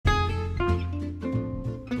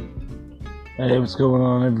Hey, what's going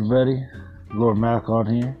on, everybody? Lord Mac on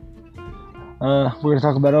here. We're gonna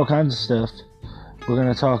talk about all kinds of stuff. We're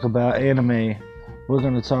gonna talk about anime. We're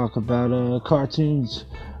gonna talk about cartoons.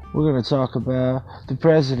 We're gonna talk about the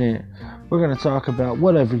president. We're gonna talk about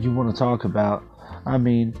whatever you want to talk about. I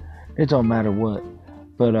mean, it don't matter what,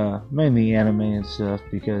 but mainly anime and stuff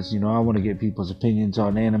because I want to get people's opinions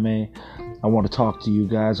on anime. I want to talk to you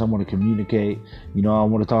guys. I want to communicate. I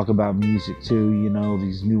want to talk about music too.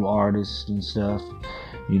 These new artists and stuff.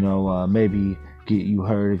 Maybe get you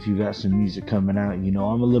heard if you got some music coming out. I'm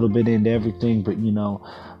a little bit into everything, but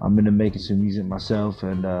I'm into making some music myself,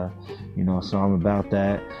 and so I'm about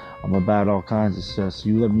that. I'm about all kinds of stuff. So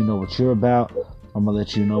you let me know what you're about. I'm gonna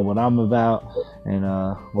let you know what I'm about, and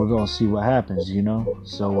we're gonna see what happens.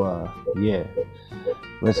 So yeah,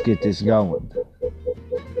 let's get this going.